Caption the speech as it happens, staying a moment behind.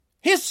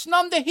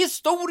Hisnande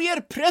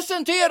historier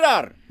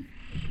presenterar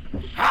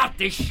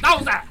Harte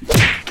Schnauze!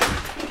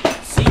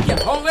 Sie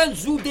gehören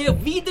zu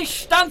der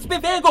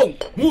Widerstandsbewegung.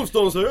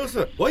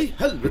 Motståndsrörelse? Vad i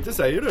helvete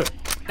säger du?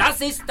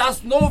 Das ist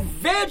das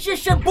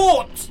norwegische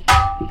Boot.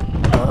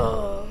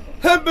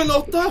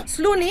 Hemmelotta!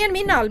 Slå ner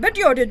min Albert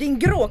gör du, din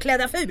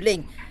gråklädda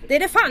fuling. Det är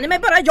det fan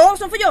med bara jag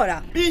som får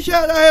göra. Min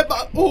kära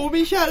Hebba!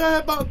 Min kära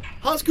Hebba!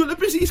 Han skulle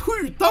precis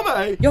skjuta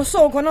mig! Jag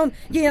såg honom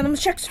genom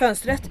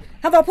köksfönstret.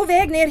 Han var på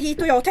väg ner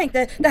hit och jag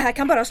tänkte det här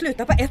kan bara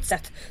sluta på ett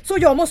sätt. Så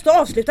jag måste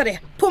avsluta det,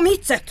 på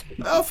mitt sätt.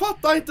 Jag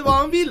fattar inte vad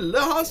han ville.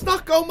 Han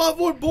snackade om att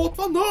vår båt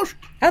var norsk.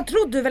 Han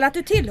trodde väl att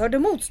du tillhörde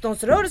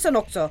motståndsrörelsen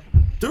också.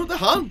 Trodde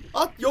han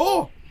att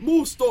jag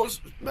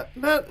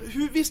men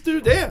hur visste du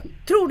det?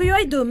 Tror du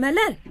jag är dum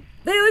eller?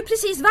 Vi har ju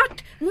precis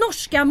varit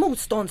norska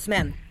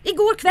motståndsmän.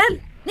 Igår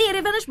kväll, nere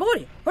i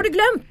Vänersborg. Har du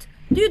glömt?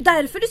 Det är ju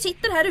därför du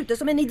sitter här ute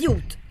som en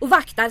idiot och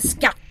vaktar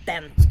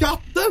skatten.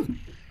 Skatten?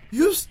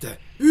 Just det,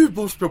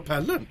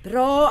 ubåtspropellern.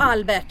 Bra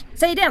Albert,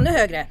 säg det ännu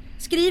högre.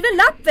 Skriv en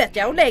lapp vet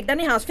jag och lägg den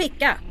i hans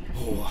ficka.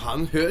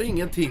 Han hör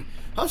ingenting.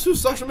 Han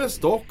sussar som en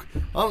stock.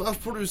 Annars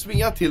får du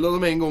svinga till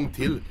honom en gång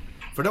till.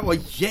 För det var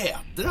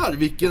jädrar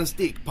vilken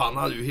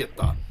stekpanna du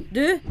hittade.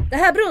 Du, det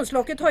här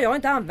brunnslocket har jag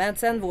inte använt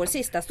sedan vår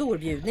sista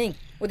storbjudning.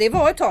 Och det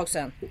var ett tag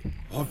sedan.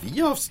 Har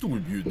vi haft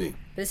storbjudning?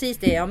 Precis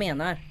det jag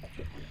menar.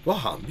 Var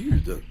han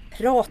bjuden?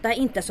 Prata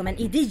inte som en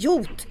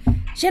idiot.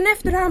 Känn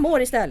efter hur han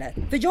mår istället.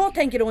 För jag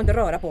tänker då inte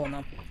röra på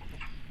honom.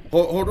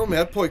 Har de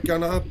här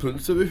pojkarna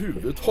puls över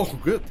huvudet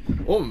taget?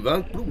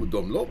 Omvänt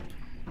blodomlopp?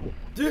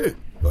 Du,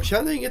 jag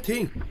känner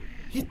ingenting.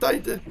 Hittar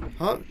inte.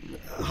 Han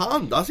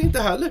andas inte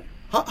heller.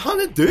 Han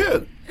är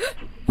död.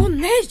 Åh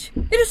nej,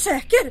 är du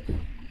säker?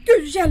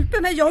 Gud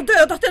hjälper mig, jag har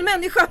dödat en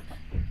människa.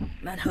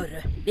 Men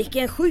hörru,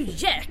 vilken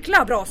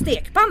jäkla bra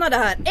stekpanna det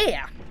här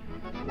är.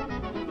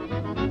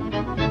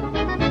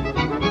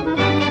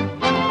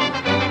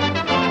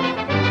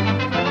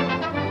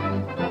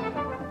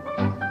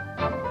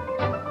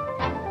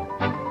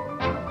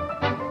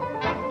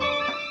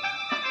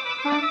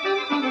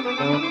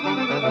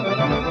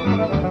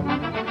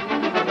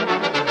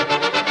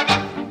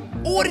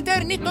 Året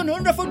är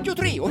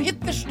 1943 och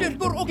Hitlers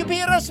styrkor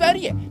ockuperar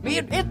Sverige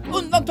med ett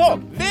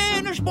undantag,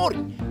 Vänersborg.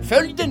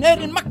 Följden är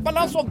en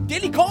maktbalans av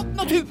delikat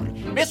natur,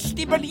 mest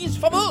i Berlins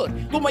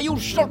favör då major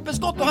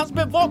Stolpeskott och hans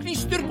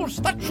bevakningsstyrkor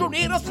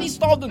stationeras i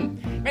staden.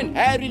 Men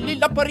här i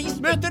lilla Paris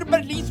möter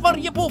Berlins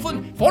varje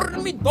påfund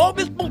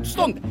formidabelt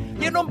motstånd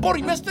genom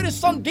borgmästare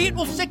Sandén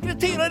och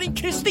sekreteraren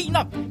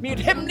Kristina med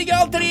hemliga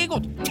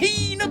alter-egot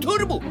Tina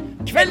Turbo.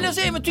 Kvällens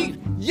äventyr,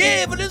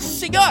 Djävulens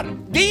cigarr,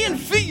 del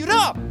 4.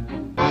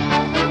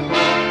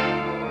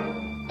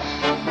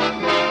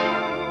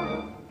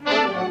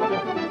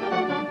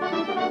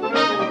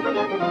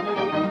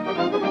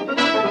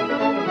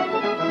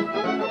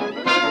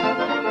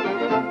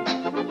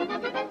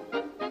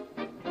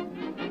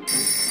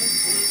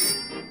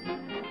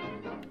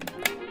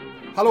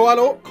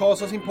 Hallå,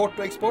 Karlssons import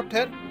och export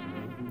här.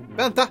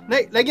 Vänta,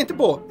 nej, lägg inte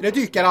på. Är det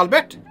dykare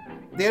Albert?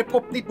 Det är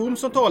Popnit Boom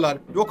som talar.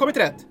 Du har kommit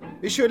rätt.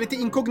 Vi kör lite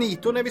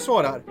inkognito när vi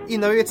svarar,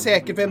 innan vi vet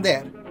säkert vem det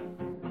är.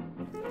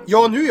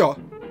 Ja, nu ja.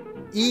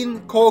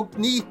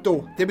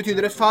 Inkognito. Det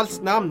betyder ett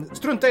falskt namn.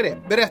 Strunta i det.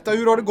 Berätta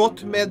hur har det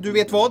gått med du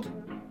vet vad?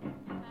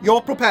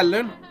 Ja,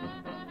 propellern.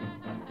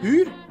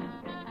 Hur?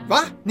 Va?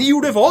 Ni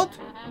gjorde vad?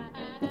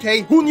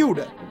 Okej, hon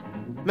gjorde.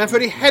 Men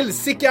för i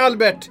helsike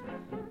Albert.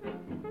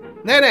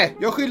 Nej,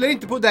 jag skyller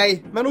inte på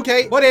dig. Men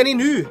okej, var är ni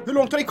nu? Hur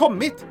långt har ni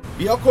kommit?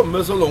 Vi har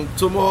kommit så långt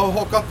som att ha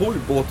hakat på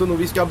ubåten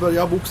och vi ska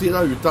börja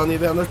boxera ut den i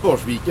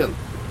Vänersborgsviken.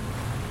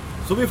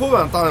 Så vi får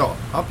vänta ja.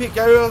 Han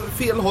pickar ju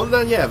fel håll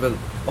den jäveln.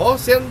 Ja,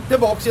 sen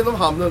tillbaks genom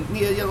hamnen,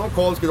 ner genom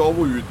Karls grav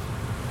och ut.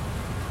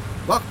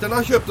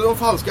 Vakterna köpte de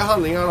falska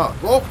handlingarna.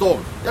 Rakt av.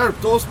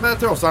 Hjälpte oss med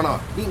trossarna.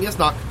 Ingen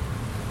snack.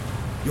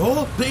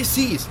 Ja,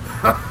 precis.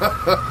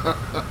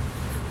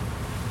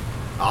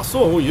 Alltså,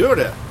 hon gör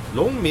det.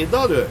 Lång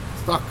middag du,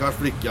 stackars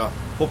flicka.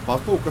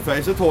 Hoppas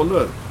pokerfacet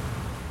håller.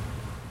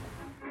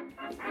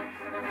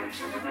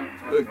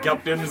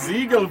 Kapten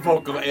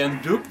Siegelfocker är en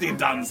duktig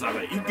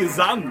dansare, inte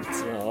sant?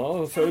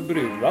 Ja,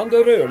 förbryllande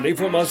rörlig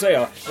får man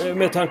säga,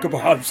 med tanke på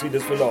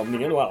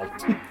halvsidesförlamningen och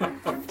allt.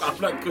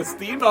 Alla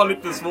Kristina har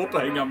lite svårt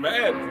att hänga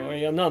med. Ja,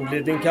 en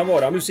anledning kan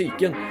vara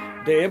musiken.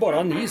 Det är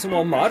bara ni som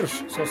har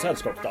marsch som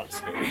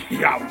sällskapsdans.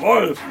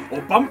 Jawohl,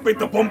 och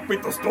pampigt och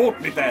pompigt och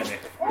ståtligt är det.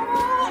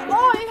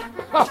 Oj!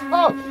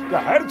 Det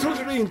här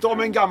trodde du inte om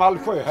en gammal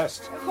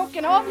sjöhäst.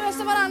 Kockarna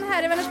avlöser varann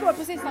här i Vänersborg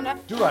på sistone.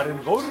 Du är en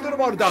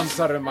underbar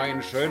dansare,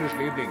 mein schönes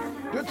Liebling.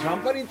 Du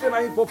trampar inte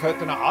mig på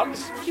fötterna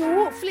alls.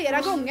 Jo,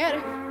 flera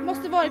gånger.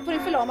 Måste varit på din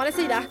förlamade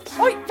sida.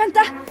 Oj, vänta!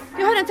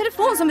 Jag har en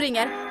telefon som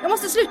ringer. Jag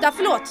måste sluta,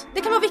 förlåt.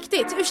 Det kan vara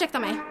viktigt, ursäkta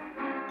mig.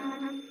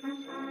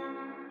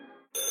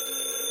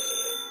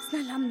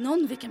 Snälla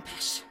någon, vilken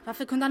pers.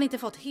 Varför kunde han inte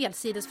fått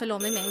helsides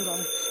förlamning med en gång?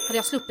 Hade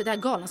jag sluppit det här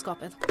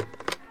galenskapet.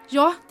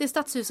 Ja, det är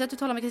Stadshuset. Du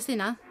talar med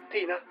Kristina.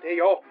 Tina, det är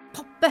jag.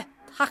 Poppe,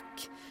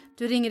 tack.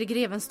 Du ringer i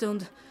grevens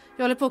stund.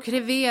 Jag håller på att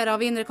krevera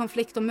av inre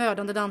konflikt och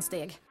mördande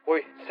danssteg.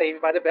 Oj, save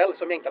by the bell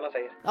som jänkarna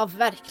säger. Ja,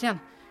 verkligen.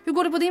 Hur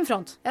går det på din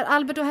front? Är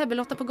Albert och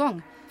Hebbelotta på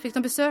gång? Fick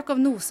de besök av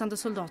nosande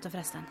soldater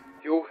förresten?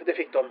 Jo, det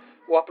fick de.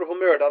 Och apropå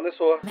mördande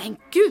så... Men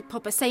gud,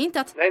 Poppe, säg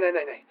inte att...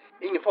 Nej.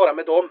 Ingen fara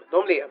med dem.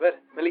 De lever.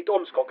 Men lite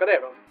omskakade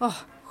är de.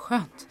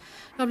 Skönt.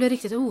 Jag blev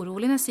riktigt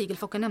orolig när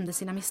Sigelfocken nämnde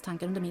sina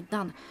misstankar under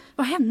middagen.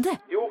 Vad hände?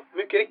 Jo,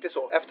 mycket riktigt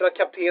så. Efter att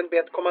kapten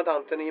bett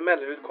kommandanten i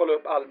Mellerud kolla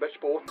upp Alberts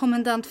båt.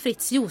 Kommandant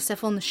Fritz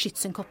Josef von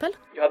Schützenkoppel?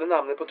 Jag hade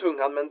namnet på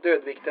tungan men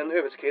dödvikten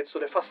överskreds så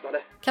det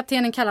fastnade.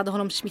 Kaptenen kallade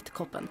honom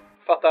Schmidtkoppen.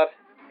 Fattar.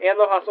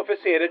 En av hans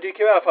officerer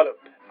dyker i alla fall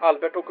upp.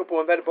 Albert åker på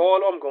en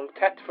verbal omgång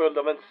tätt följd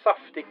av en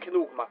saftig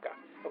knogmacka.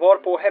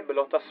 Varpå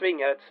Hebbelotta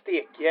svingar ett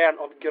stekjärn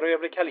av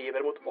grövre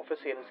kaliber mot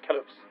officerens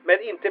kalufs.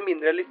 Med inte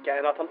mindre lycka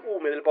än att han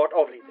omedelbart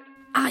avlider.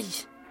 Aj!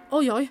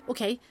 Oj,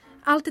 okej.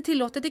 Allt är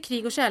tillåtet i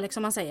krig och kärlek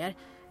som man säger.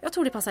 Jag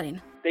tror det passar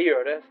in. Det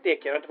gör det.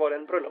 Stekjärnet var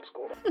en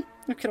bröllopsgåva.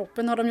 Och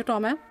kroppen har de gjort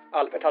av med.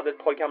 Albert hade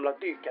ett par gamla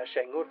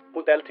dykarkängor.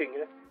 Modell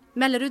tyngre.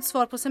 Melleruds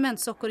svar på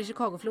cementsockor i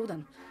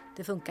Chicagofloden.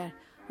 Det funkar.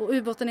 Och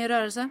ubåten är i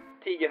rörelse?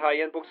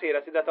 Tigerhajen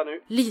boxeras i detta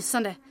nu.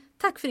 Lysande.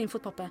 Tack för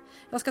infot, Poppe.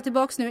 Jag ska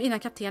tillbaks nu innan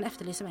kapten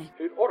efterlyser mig.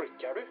 Hur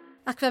orkar du?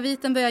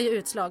 Akvaviten börjar ge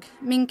utslag.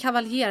 Min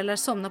kavaljer lär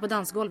somna på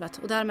dansgolvet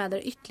och därmed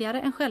är ytterligare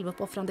en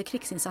självuppoffrande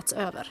krigsinsats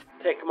över.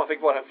 Tänk om man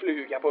fick vara en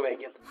fluga på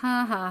väggen.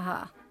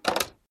 Ha.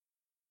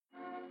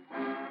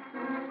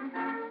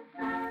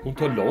 Hon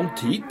tar lång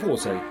tid på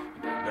sig.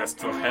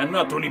 Bäst för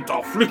henne att hon inte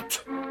har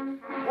flytt.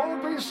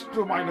 Vad bist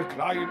du, meine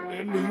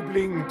kleine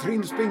Liebling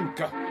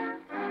Trinspinka?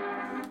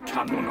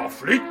 Kan hon ha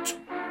flytt?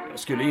 Jag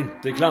skulle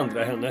inte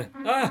klandra henne.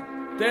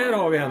 Där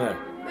har vi henne.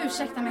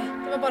 Ursäkta mig,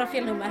 det var bara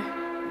fel nummer.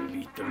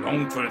 Lite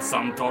långt för ett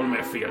samtal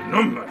med fel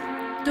nummer.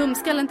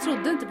 Dumskallen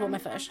trodde inte på mig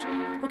först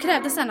och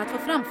krävde sen att få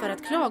framföra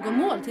ett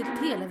klagomål till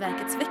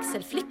Televerkets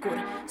växelflickor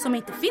som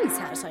inte finns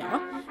här, sa jag,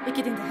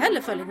 vilket inte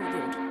heller föll i god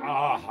jord.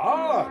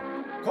 Aha!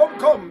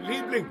 Kom,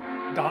 Liebling.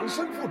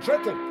 Dansen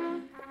fortsätter.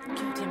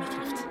 Gud, ge mig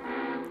kraft.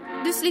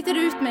 Du sliter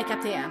ut mig,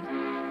 kapten.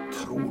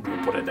 Tror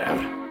du på det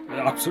där?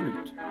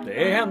 Absolut.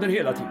 Det händer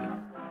hela tiden.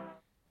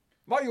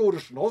 Major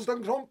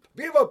Schnostenkromp,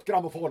 veva upp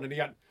grammofonen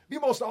igen. Vi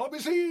måste ha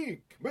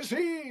musik!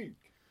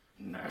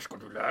 När ska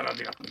du lära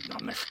dig att mitt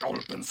namn är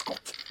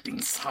Stolpenskott, din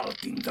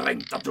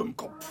saltindränkta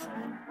dumkopf?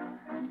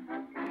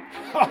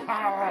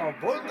 Haha,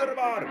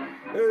 wunderbar!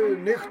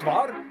 Nicht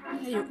wahr?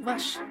 Jo,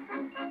 vars.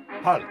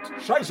 Halt,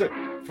 Scheiße!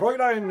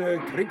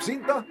 Fräulein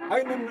Kripsinta,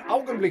 einen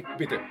Augenblick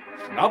bitte.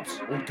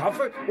 Schnaps und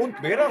Kaffee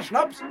und mera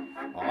Schnaps.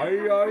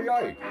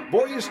 Aj.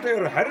 Wo ist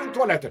der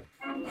Herrentoaletten?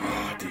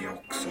 Det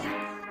också.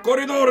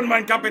 Korridoren,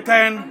 mein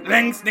kapitän,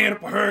 längst ner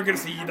på höger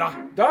sida.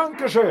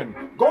 Dankeschön.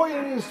 Gå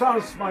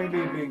ingenstans, mein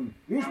Liebling.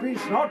 Ich bin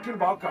snart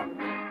tillbaka.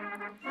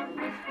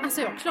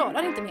 Alltså, jag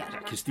klarar inte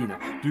mer. Kristina,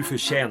 du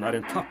förtjänar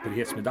en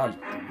tapperhetsmedalj.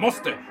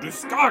 Du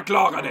ska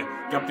klara det.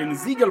 Kapten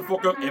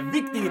Sigelfocker är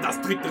viktig i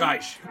das Dritte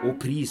Reich.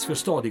 Och pris för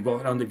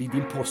stadigvarande vid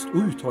din post och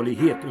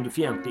uthållighet under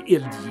fientlig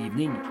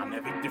eldgivning. Han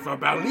är viktig för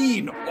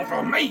Berlin och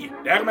för mig.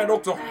 Därmed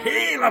också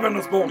hela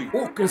Vänersborg.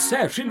 Och en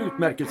särskild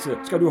utmärkelse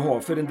ska du ha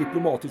för en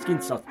diplomatisk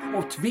insats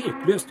av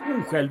tveklöst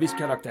osjälvisk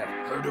karaktär.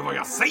 Hör du vad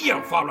jag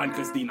säger, Fraulein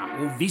Kristina?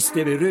 Och visst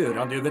är vi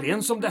rörande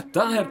överens om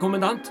detta, herr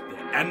kommandant.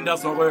 Det enda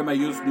som rör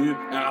mig just nu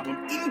är att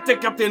om inte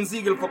kapten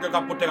Sigelfocker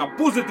rapporterar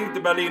positivt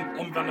till Berlin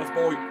om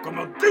Vänersborg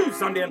kommer du,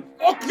 Sandén,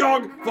 och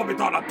jag får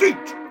betala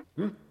dyrt.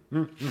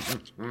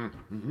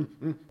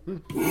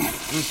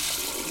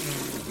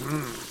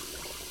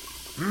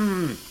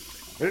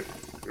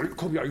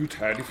 Kom jag ut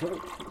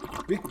härifrån?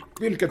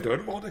 Vilken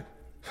dörr var det?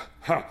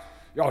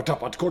 Jag har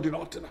tappat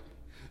koordinaterna.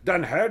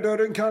 Den här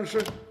dörren kanske?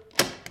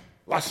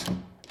 Vass,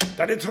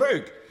 den är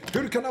trög.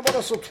 Hur kan den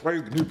vara så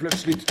trög nu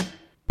plötsligt?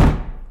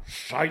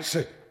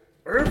 Scheiße!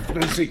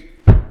 Öffnen Sie!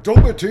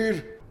 Dumme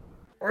Tür!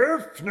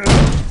 Öffnen!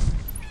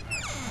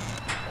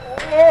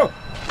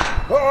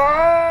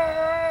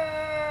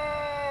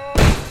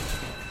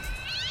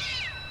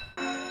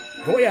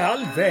 Vad i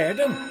all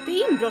världen? Det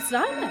är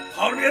inbrottslarmet.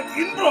 Har vi ett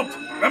inbrott?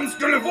 Vem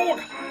skulle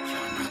våga?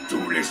 Ja,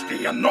 naturligtvis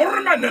det är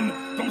norrmännen.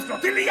 De slår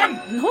till igen.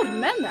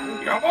 Norrmännen?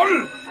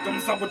 Jawohl!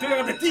 De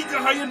saboterade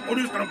tigerhajen och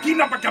nu ska de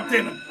kidnappa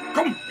kaptenen.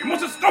 Kom, vi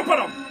måste stoppa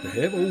dem! Det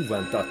här var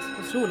oväntat.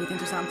 Otroligt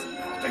intressant.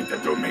 Tänkte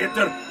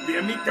dumheter. Vi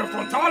är mitt i en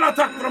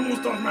frontalattack från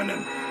motståndsmännen.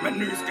 Men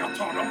nu ska jag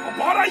ta dem på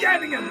bara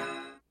gärningen.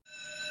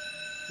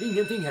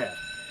 Ingenting här.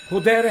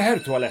 Och där är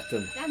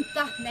herrtoaletten.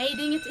 Vänta, nej,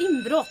 det är inget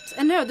inbrott.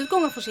 En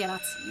nödutgång har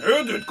forcerats.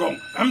 Nödutgång?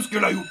 Vem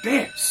skulle ha gjort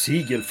det?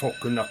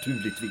 Sigelfocker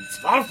naturligtvis.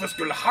 Varför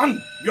skulle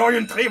han? Vi har ju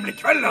en trevlig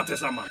kväll här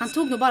tillsammans. Han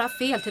tog nog bara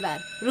fel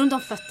tyvärr. Runt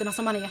om fötterna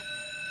som han är.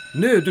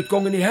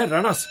 Nödutgången i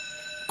herrarnas.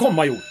 Kom,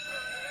 major.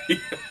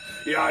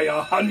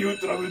 Ja, han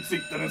njuter av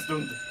utsikten en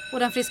stund. Och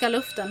den friska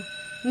luften.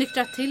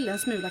 Nyktrar till en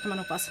smula kan man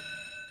hoppas.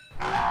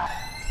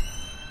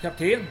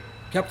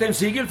 Kapten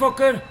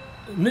Sigelfocker.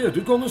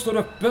 Nödutgången står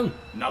öppen.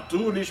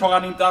 Naturligtvis har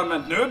han inte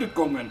använt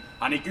nödutgången.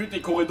 Han gick ut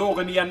i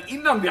korridoren igen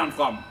innan vi hann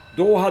fram.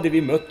 Då hade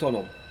vi mött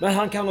honom. Men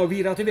han kan ha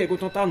virat iväg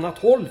åt något annat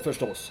håll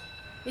förstås.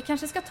 Vi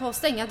kanske ska ta och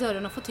stänga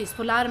dörren och få tyst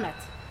på larmet.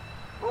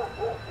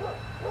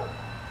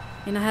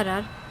 Mina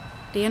herrar,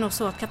 det är nog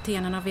så att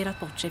kaptenen har virat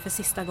bort sig för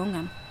sista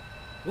gången.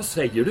 Vad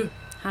säger du?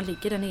 Han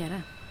ligger där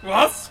nere.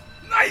 Was?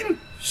 Nej!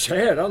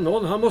 Kära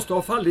någon, han måste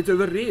ha fallit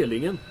över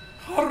relingen.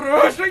 Han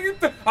rör sig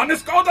inte! Han är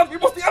skadad! Vi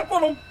måste hjälpa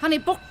honom! Han är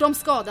bortom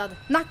skadad.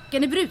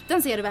 Nacken är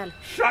bruten, ser du väl?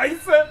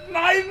 Scheisse!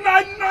 Nej!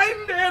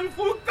 Det är en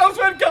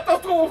fruktansvärd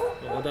katastrof!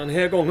 Ja, den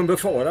här gången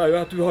befarar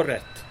jag att du har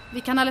rätt.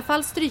 Vi kan i alla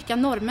fall stryka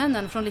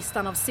norrmännen från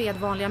listan av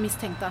sedvanliga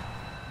misstänkta.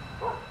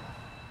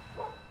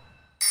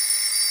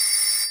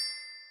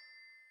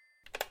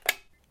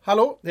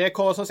 Hallå, det är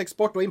Karlssons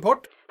export och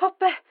import.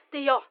 Poppe, det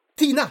är jag.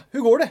 Tina,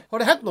 hur går det? Har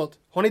det hänt något?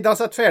 Har ni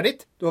dansat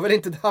färdigt? Du har väl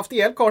inte haft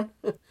ihjäl karln?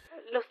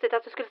 Lustigt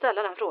att du skulle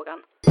ställa den frågan.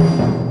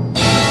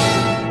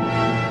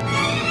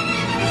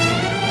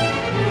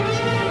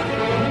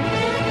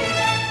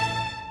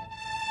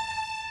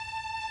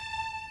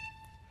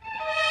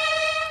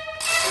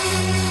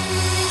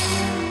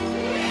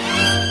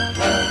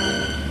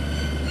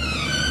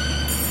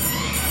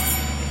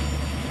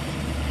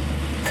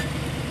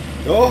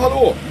 Ja,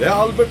 hallå, det är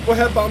Albert på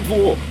Hebban 2.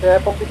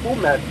 Poppe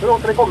Boom här. Hur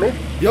långt har det kommit?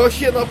 Ja,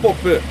 tjena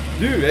Poppe.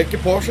 Du,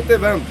 ekipaget är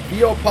vänt.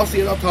 Vi har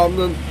passerat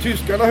hamnen.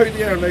 Tyskarna höjde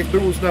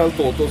järnvägsbron snällt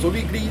åt oss och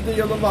vi glider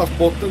genom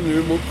vassbotten nu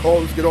mot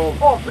Karlsgrav.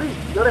 Avbryt!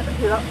 Jag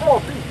repeterar,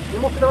 avbryt! Vi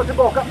måste vända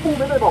tillbaka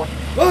omedelbart.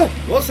 Va?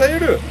 Vad säger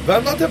du?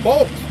 Vända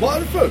tillbaka?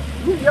 Varför?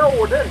 Nya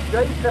order! Vi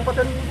har inträffat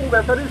en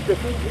oväntad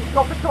utveckling. Vi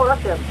ska förklara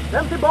sen.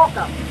 Vänd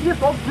tillbaka! Det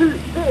som du!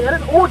 Det är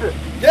en order!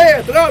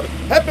 Jädrar!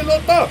 Happy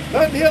Lotta!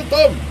 Vänd helt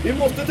om! Vi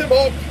måste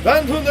tillbaka!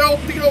 Vänd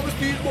 180 grader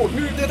styrbord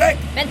nu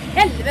direkt! Men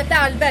helvete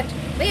Albert!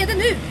 Vad är det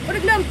nu? Har du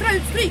glömt dra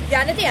ut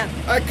strykjärnet igen?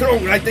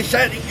 Krångla inte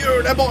kärring,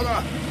 gör det bara!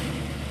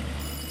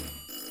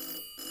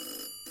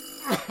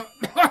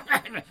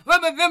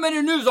 Vem är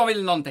det nu som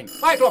vill någonting?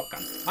 Vad är klockan?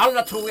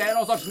 Alla tror jag är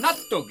någon sorts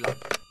nattuggla.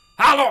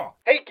 Hallå!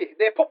 Heikki,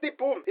 det är Poppe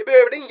Boom. Vi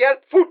behöver din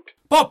hjälp fort!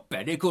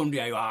 Poppe, det kunde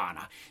jag ju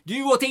ana.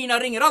 Du och Tina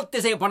ringer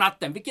alltid sig på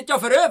natten, vilket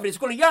jag för övrigt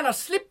skulle gärna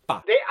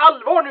slippa. Det är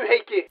allvar nu,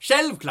 Heikki!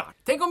 Självklart.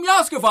 Tänk om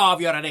jag skulle få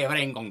avgöra det för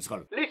en gångs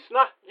skull.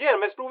 Lyssna,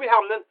 järnvägsbro vid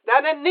hamnen.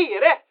 Den är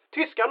nere!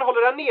 Tyskarna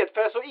håller den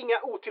nedför så inga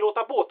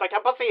otillåtna båtar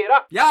kan passera.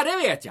 Ja, det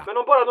vet jag. Men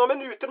om bara några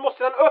minuter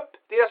måste den upp.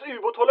 Deras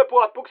ubåt håller på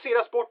att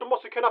boxeras bort och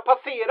måste kunna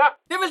passera.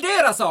 Det är väl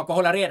deras sak att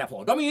hålla reda på.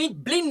 De är ju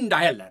inte blinda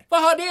heller.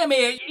 Vad har det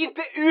med...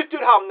 Inte ut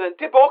ur hamnen,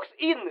 tillbaks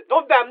in. De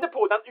vänder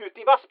på den ut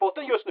i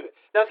vassbotten just nu.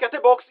 Den ska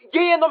tillbaks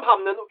genom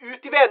hamnen och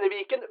ut i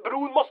Vänerviken.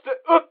 Bron måste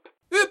upp.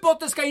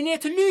 Ubåten ska ju ner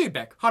till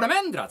Lübeck. Har de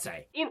ändrat sig?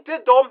 Inte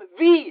de,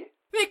 vi.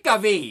 Vilka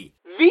vi?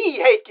 Vi,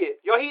 Heikki!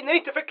 Jag hinner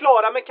inte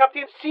förklara, men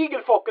kapten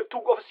Sigelfocker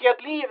tog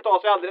officiellt livet av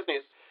sig alldeles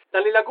nyss.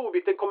 Den lilla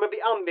godbiten kommer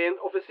bli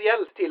anledning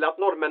officiellt till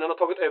att norrmännen har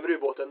tagit över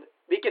ubåten.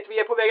 Vilket vi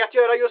är på väg att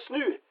göra just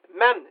nu.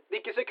 Men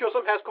vilken sekund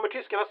som helst kommer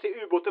tyskarna se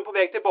ubåten på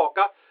väg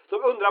tillbaka. Som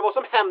undrar vad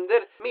som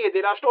händer,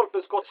 meddelar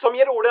stolpenskott som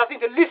ger order att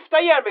inte lyfta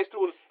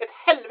järnvägsbron. Ett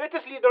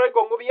helvetes liv drar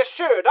igång och vi är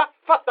körda.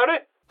 Fattar du?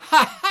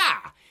 Haha!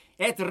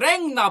 Ett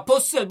regn av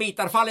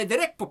pusselbitar faller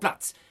direkt på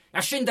plats.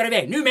 Jag skyndar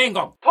iväg nu med en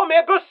gång. Ta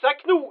med bussar,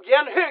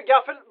 knogjärn,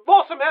 högaffel,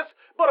 vad som helst.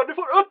 Bara du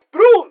får upp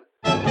bron!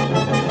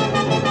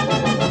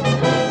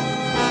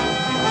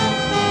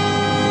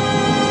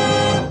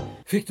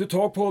 Fick du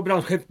tag på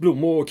brandchef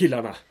Blom och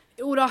killarna?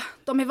 Jodå,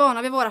 de är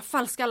vana vid våra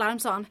falska larm,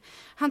 sa han.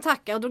 Han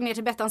tackade och drog ner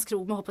till Bettans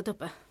krog med hoppet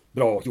uppe.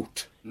 Bra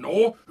gjort.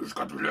 Nå, hur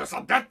ska du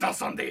lösa detta,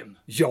 Sandén?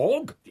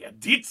 Jag? Det är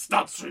ditt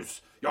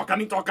stadshus. Jag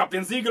kan inte ha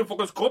kapten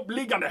Sigelfockers kropp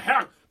liggande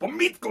här på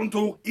mitt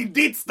kontor i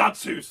ditt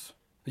stadshus.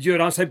 Gör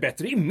han sig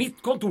bättre i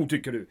mitt kontor,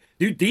 tycker du?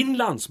 Det är ju din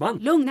landsman.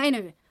 Lugna er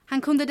nu.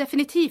 Han kunde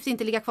definitivt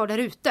inte ligga kvar där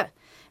ute.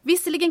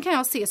 Visserligen kan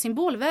jag se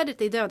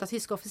symbolvärdet i döda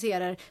tyska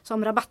officerer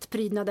som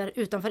rabattprydnader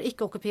utanför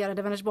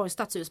icke-ockuperade Vänersborgs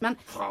stadshus, men...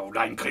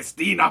 Fraulein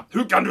Kristina,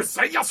 hur kan du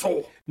säga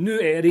så? Nu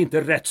är det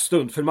inte rätt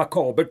stund för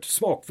makabert,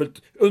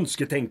 smakfullt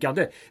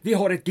önsketänkande. Vi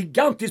har ett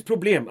gigantiskt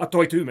problem att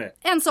ta itu med.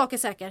 En sak är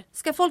säker.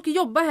 Ska folk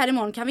jobba här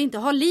imorgon kan vi inte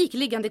ha lik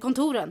liggande i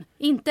kontoren.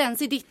 Inte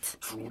ens i ditt.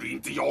 Tror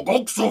inte jag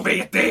också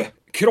vet det?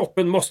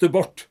 Kroppen måste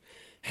bort.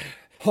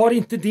 Har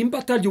inte din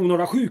bataljon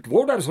några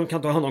sjukvårdare som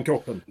kan ta hand om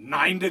kroppen?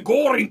 Nej, det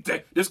går inte.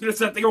 Det skulle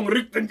sätta igång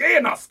rykten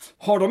genast.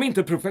 Har de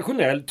inte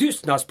professionell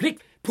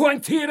tystnadsplikt?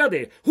 Poängtera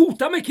det.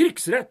 Hota med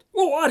krigsrätt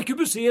och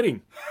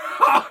arkebusering.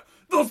 Ha!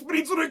 Då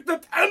sprids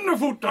ryktet ännu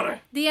fortare.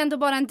 Det är ändå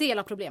bara en del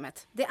av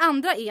problemet. Det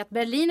andra är att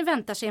Berlin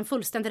väntar sig en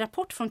fullständig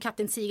rapport från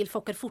kapten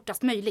Sigelfocker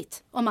fortast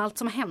möjligt. Om allt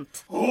som har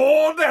hänt.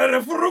 Åh, det här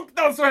är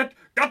fruktansvärt.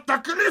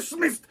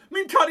 Kataklysmiskt.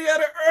 Min karriär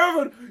är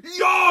över.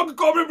 Jag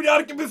kommer bli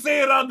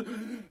arkebuserad.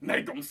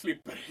 Nej, de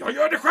slipper. Jag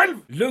gör det själv.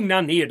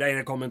 Lugna ner dig,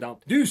 herr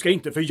kommandant. Du ska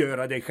inte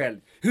förgöra dig själv.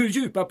 Hur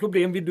djupa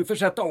problem vill du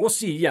försätta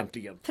oss i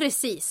egentligen?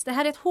 Precis. Det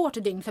här är ett hårt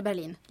dygn för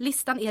Berlin.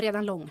 Listan är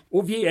redan lång.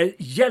 Och vi är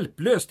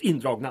hjälplöst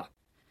indragna.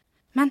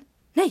 Men,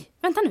 nej,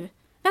 vänta nu.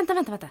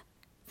 Vänta.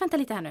 Vänta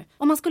lite här nu.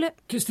 Om man skulle...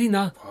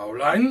 Kristina?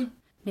 Fraulein?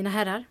 Mina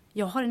herrar,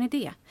 jag har en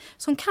idé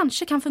som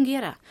kanske kan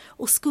fungera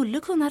och skulle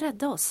kunna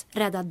rädda oss.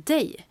 Rädda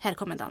dig, herr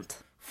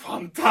kommandant.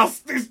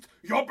 Fantastiskt!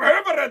 Jag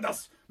behöver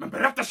räddas! Men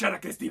berätta, kära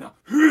Kristina.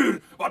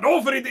 Hur? Vad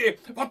då för idé?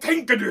 Vad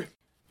tänker du?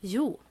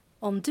 Jo,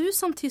 om du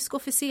som tysk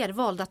officer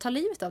valde att ta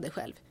livet av dig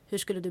själv, hur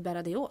skulle du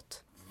bära det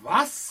åt?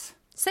 Vas?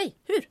 Säg,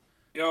 hur?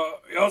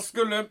 Jag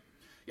skulle...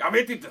 Jag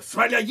vet inte,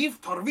 svälja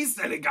gift har viss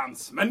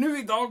elegans. Men nu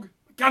idag,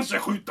 kanske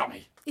skjuta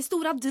mig. I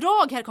stora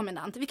drag, herr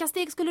kommendant. Vilka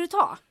steg skulle du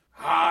ta?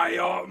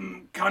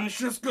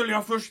 Kanske skulle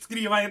jag först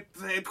skriva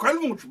ett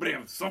självmordsbrev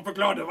som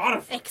förklarade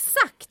varför.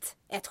 Exakt!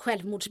 Ett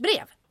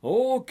självmordsbrev.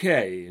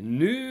 Okej,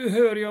 nu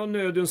hör jag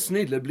nödens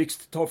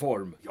snilleblixt ta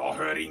form. Jag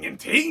hör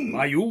ingenting.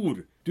 Major,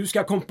 du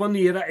ska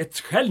komponera ett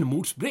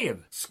självmordsbrev.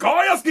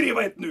 Ska jag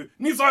skriva ett nu?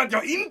 Ni sa att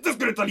jag inte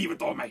skulle ta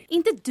livet av mig.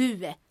 Inte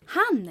du,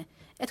 han.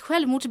 Ett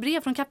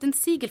självmordsbrev från kapten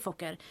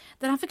Sigelfocker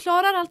där han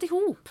förklarar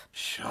alltihop.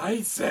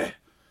 Scheisse.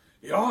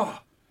 Ja,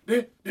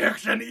 det är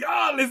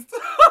genialiskt.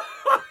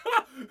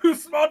 Hur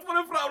smart får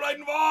en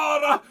Fraulein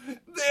vara?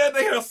 Det är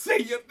det jag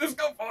säger. Du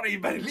ska vara i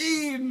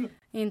Berlin.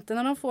 Inte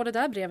när de får det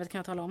där brevet kan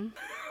jag tala om.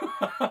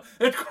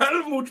 Ett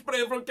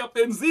självmordsbrev från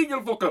kapten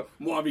Sigelfocker,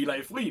 må han vila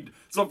i frid,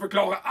 som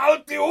förklarar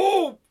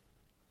alltihop.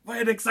 Vad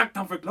är det exakt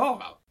han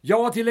förklarar?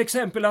 Ja, till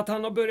exempel att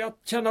han har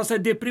börjat känna sig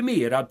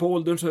deprimerad på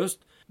ålderns höst.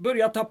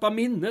 Börjat tappa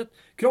minnet,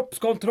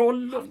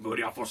 kroppskontroll. Han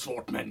börjar få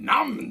svårt med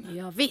namn.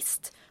 Ja,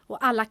 visst.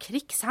 Och alla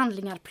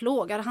krigshandlingar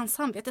plågar hans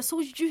samvete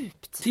så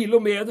djupt. Till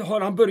och med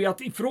har han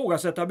börjat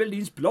ifrågasätta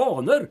Berlins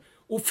planer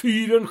och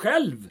fyren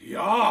själv.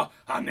 Ja,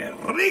 han är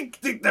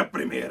riktigt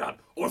deprimerad.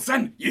 Och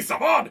sen, gissa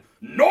vad?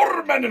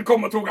 Norrmännen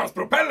kom och tog hans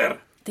propeller.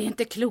 Det är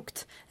inte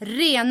klokt.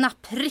 Rena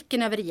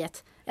pricken över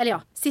iet. Eller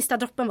ja, sista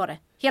droppen var det.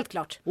 Helt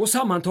klart. Och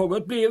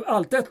sammantaget blev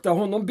allt detta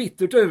honom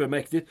bittert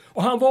övermäktigt.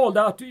 Och han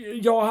valde att,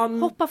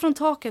 hoppa från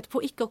taket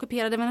på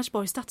icke-ockuperade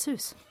Vänersborgs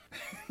stadshus.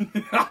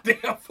 Ja, det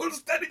är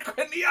fullständigt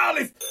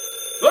genialiskt.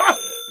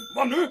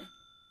 Vad nu?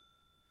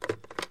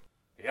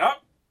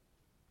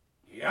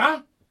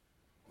 Ja?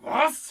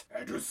 Vad?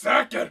 Är du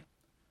säker?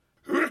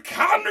 Hur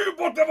kan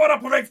ubåten vara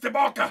på väg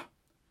tillbaka?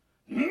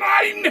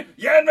 Nej!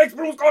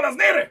 Järnvägsbron ska hållas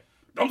nere!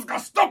 De ska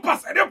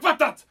stoppas, är det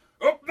uppfattat?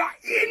 Öppna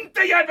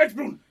inte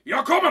järnvägsbron!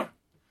 Jag kommer!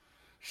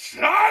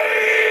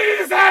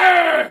 Scheisse!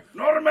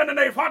 Norrmännen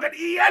är i farten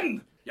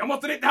igen! Jag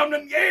måste dit till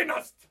hamnen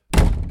genast!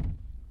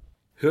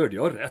 Hörde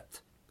jag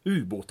rätt?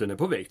 Ubåten är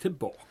på väg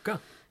tillbaka.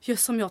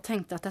 Just som jag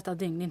tänkte att detta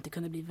dygn inte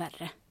kunde bli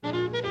värre.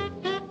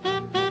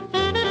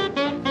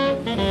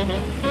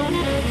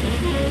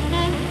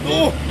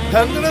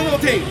 Händer det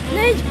någonting?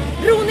 Nej,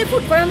 bron är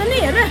fortfarande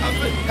nere.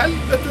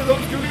 Helvete,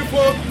 de skulle ju få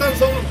upp den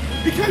så...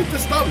 Vi kan inte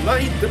stanna,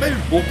 inte med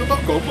ubåten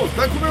bakom oss.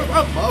 Den kommer att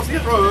ramma oss i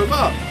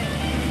röva.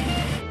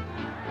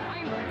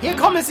 Här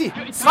kommer sie!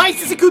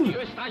 2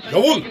 sekunder!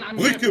 Jawohl,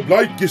 Brücke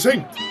bleibt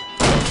gesenkt.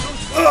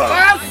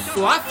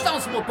 Så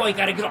afton, små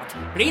pojkar i grått.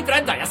 Bli inte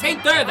rädda, jag ska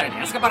inte över den.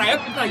 Jag ska bara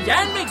öppna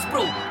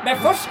järnvägsbron. Men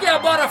först ska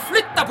jag bara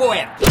flytta på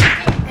er.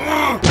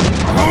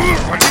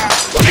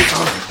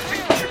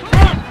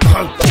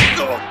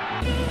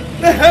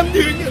 Det händer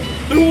ju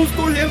inget. Bron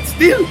står helt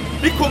still.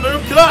 Vi kommer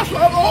att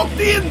krascha rakt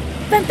in.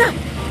 Vänta,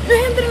 nu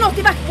händer det något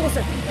i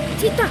vaktbåset.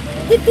 Titta,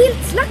 det är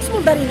vilt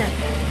slagsmål där inne.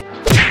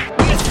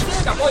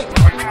 Sluta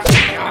pojkar.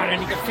 Jag har en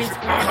liten fisk.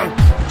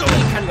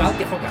 Ni kan ju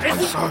alltid få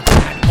rätt.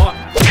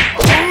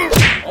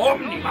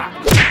 Om ni var.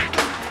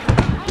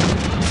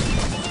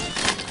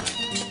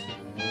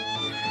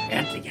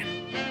 Äntligen.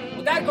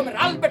 Och där kommer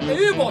Albert med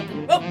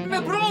ubåten. Upp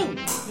med bron.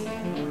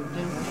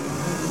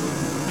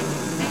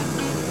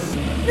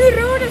 Nu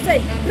rör det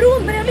sig.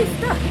 Bron börjar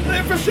lyfta. Det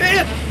är för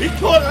sent. Vi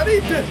klarar det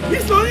inte. Vi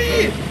slår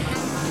i.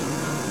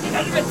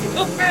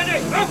 Helvete, upp med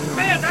dig. Upp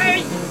med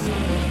dig.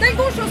 Den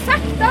går så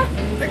sakta.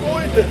 Det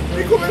går inte.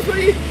 Vi kommer att slå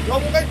i. Jag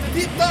vågar inte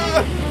titta.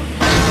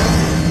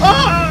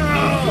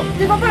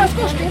 Det var bara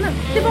skorstenen.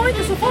 Det var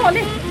inte så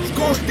farligt.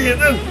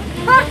 Skorstenen.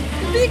 Ha!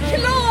 Vi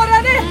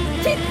klarade det!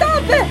 Titta,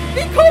 Abbe!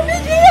 Vi kom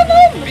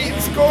igenom!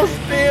 Min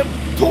skorsten.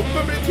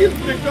 Toppen blev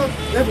tilltryckad.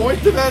 Det var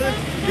inte värre.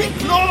 Vi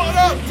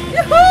klarat!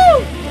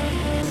 Joho!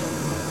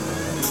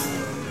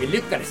 Vi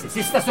lyckades i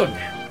sista stunden.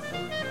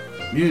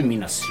 Nu,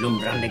 mina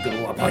slumrande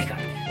gråa pojkar,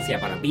 ska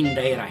jag bara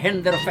binda era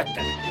händer och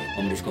fötter.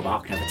 Om du ska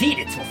vakna för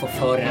tidigt så får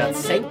för er att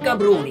sänka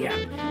bron igen.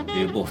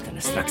 Ubåten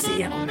är strax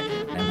igenom.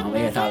 Men man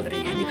vet aldrig.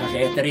 Ni kanske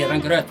äter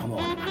redan gröt på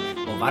morgonen.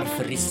 Och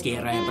varför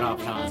riskera en bra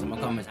plan som har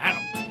kommit här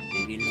långt?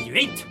 Det vill vi ju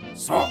inte.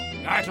 Så,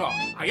 jag är klar.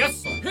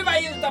 Adjöss och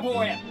huvudgilta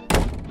på er!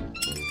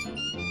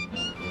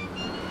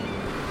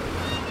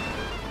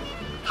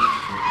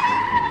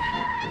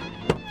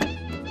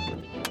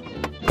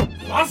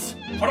 Vad?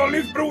 Har de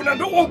lyft bron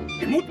ändå?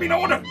 Emot mina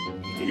order!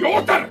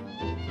 Idioter!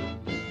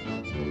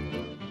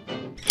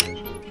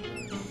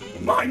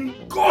 Mein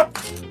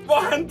Gott!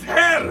 Vad har hänt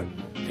här?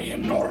 Det är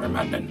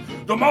norrmännen.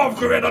 De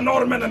avskyvärda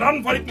norrmännen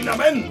anfallit mina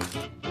män.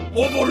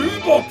 Och vår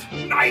ubåt!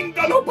 Nej,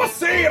 den har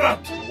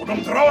passerat! Och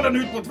de drar den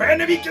ut mot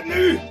Vänerviken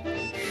nu!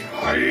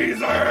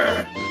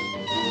 Scheisse!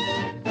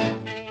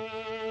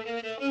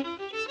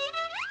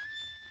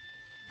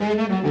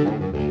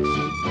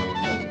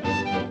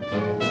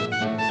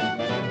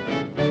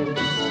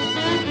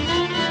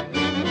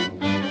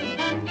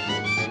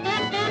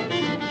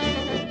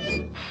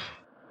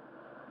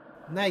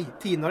 Nej,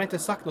 Tina har inte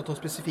sagt något om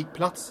specifik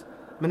plats.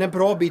 Men en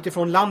bra bit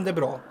ifrån land är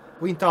bra.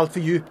 och inte allt för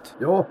djupt.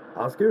 Ja,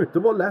 han ska ju inte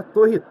vara lätt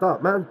att hitta,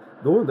 men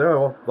då undrar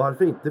jag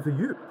varför inte för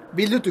djupt?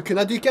 Vill du inte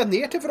kunna dyka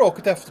ner till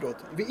vraket efteråt?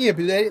 Vi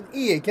erbjuder en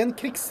egen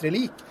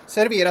krigsrelik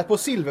serverat på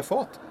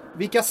silverfat.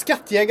 Vilka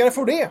skattjägare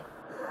får det?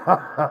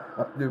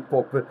 Du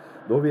Popper,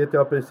 då vet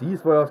jag precis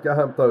vad jag ska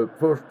hämta upp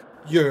först.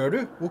 Gör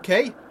du?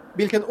 Okej.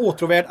 Vilken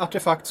åtråvärd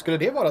artefakt skulle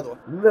det vara då?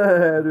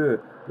 Nej du,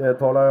 det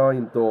talar jag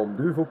inte om.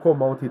 Du får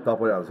komma och titta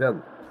på den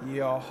sen.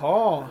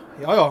 Jaha,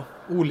 ja.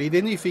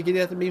 Olidig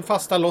nyfikenhet är min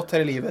fasta lott här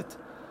i livet.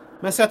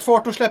 Men sätt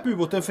fart och släpp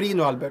ubåten fri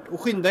nu, Albert,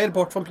 och skynda er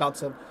bort från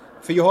platsen.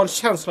 För jag har en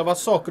känsla av att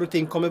saker och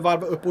ting kommer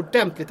varva upp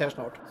ordentligt här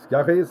snart.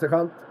 Ska ske,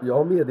 sergeant.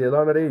 Jag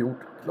meddelar när det är gjort.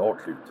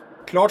 Klart slut.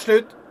 Klart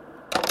slut.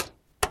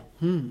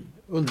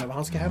 Undrar vad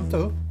han ska hämta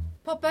upp.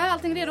 Poppe,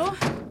 allting redo?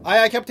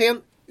 Aj,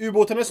 kapten.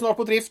 Ubåten är snart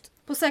på drift.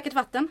 På säkert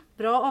vatten.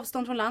 Bra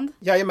avstånd från land.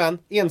 Jajamän.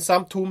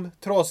 Ensam, tom,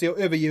 trasig och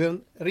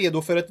övergiven.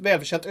 Redo för ett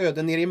välförtjänt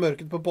öde nere i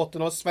mörkret på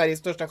botten av Sveriges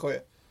största sjö.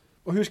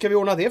 Och hur ska vi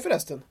ordna det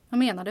förresten? Vad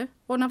menar du?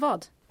 Ordna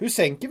vad? Hur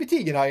sänker vi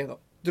tigerhajen då?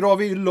 Drar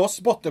vi ju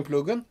loss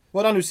bottenpluggen?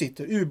 Var han nu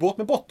sitter. Ubåt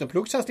med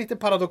bottenplugg känns lite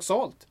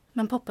paradoxalt.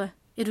 Men Poppe,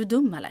 är du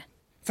dum eller?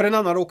 För en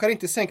annan råkar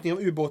inte sänkning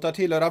av ubåtar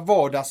tillhöra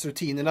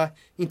vardagsrutinerna.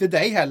 Inte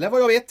dig heller,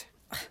 vad jag vet.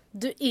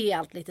 Du är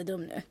allt lite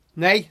dum nu.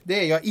 Nej, det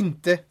är jag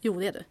inte. Jo,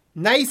 det är du.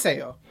 Nej, säger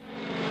jag.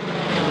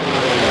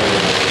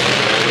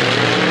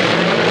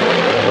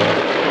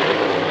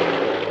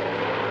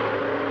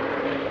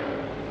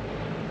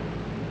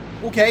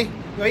 Okej,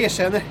 jag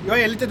erkänner.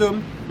 Jag är lite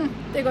dum.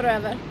 Det går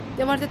över.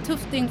 Det har varit ett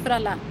tufft dygn för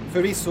alla.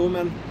 Förvisso,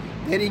 men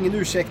det är ingen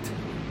ursäkt.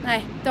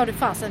 Nej, det har du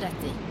fasen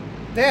rätt i.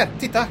 Där,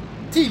 titta!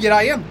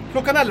 Tigerhajen!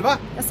 Klockan 11!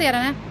 Jag ser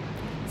henne.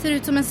 Ser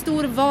ut som en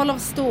stor val av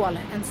stål.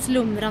 En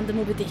slumrande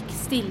Moby Dick,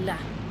 stilla,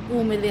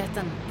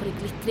 omedveten på det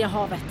glittriga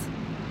havet.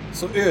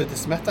 Så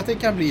ödesmättat det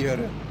kan bli,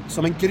 hörru.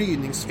 Som en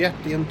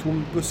gryningsfjärt i en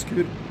tom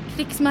buskur.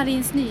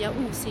 Krigsmarins nya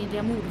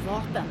osynliga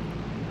mordvapen.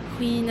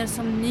 Skiner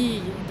som ny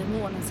under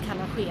månens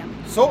kalla sken.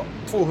 Så,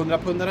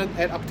 200-pundaren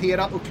är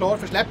apterad och klar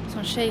för släpp.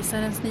 Som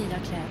kejsarens nya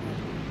kläder.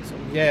 Som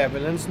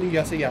djävulens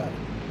nya cigarr.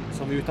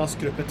 Som vi utan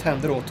skrupper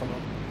tänder åt honom.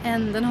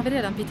 Änden har vi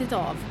redan bitit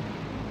av.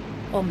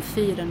 Om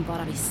fyren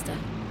bara visste.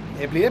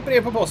 Det blir ett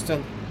brev på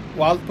posten.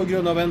 Och allt på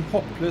grund av en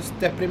hopplöst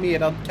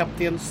deprimerad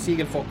kapten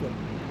Segelfocker.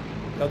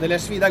 Ja, det lär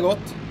svida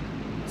gott.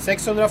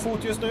 600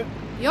 fot just nu.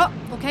 Ja,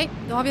 okej.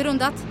 Då har vi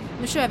rundat.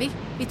 Nu kör vi.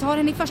 Vi tar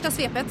den i första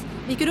svepet.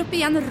 Vi går upp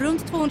igen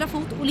runt 200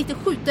 fot och lite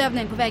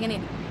skjutövning på vägen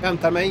in.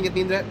 Väntar mig inget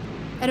mindre.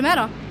 Är du med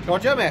då?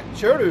 Klart jag är med.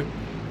 Kör du.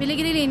 Vi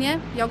ligger i linje.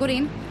 Jag går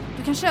in.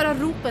 Du kan köra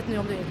ropet nu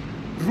om du vill.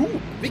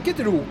 Rop? Vilket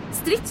rop?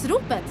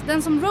 Stridsropet.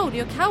 Den som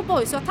rodeo,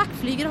 cowboys och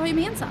attackflygare har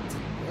gemensamt.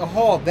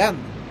 Jaha, den.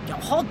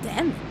 Jaha,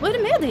 den? Vad är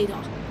det med dig idag?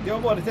 Det har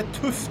varit ett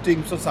tufft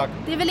dygn som sagt.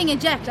 Det är väl ingen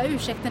jäkla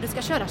ursäkt när du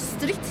ska köra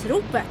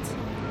stridsropet?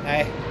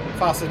 Nej,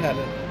 fasen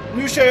heller.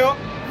 Nu kör jag!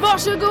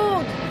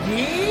 Varsågod!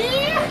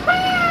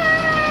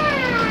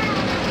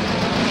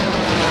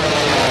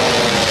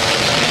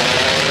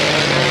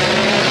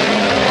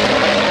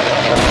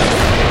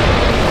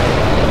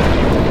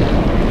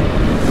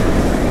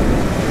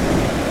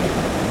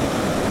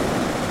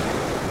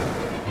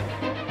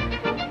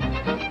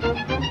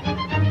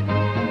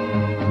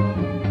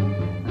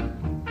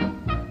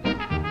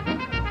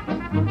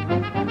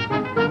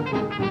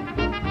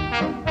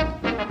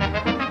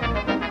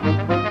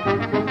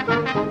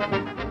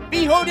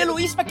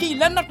 Louise McKee,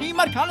 Lennart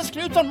Nymark, Hannes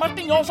Knutsson,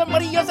 Martin Jansson,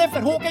 Maria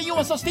Zeffer, Håkan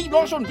Johansson, Stig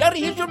Larsson,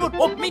 Jerry Hirschelwood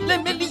och Mille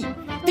Melin.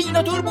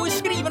 Tina Turbo är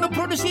skriven och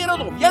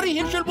producerad av Jerry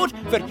Hirschelwood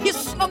för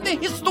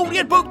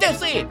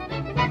hisnandehistorier.se.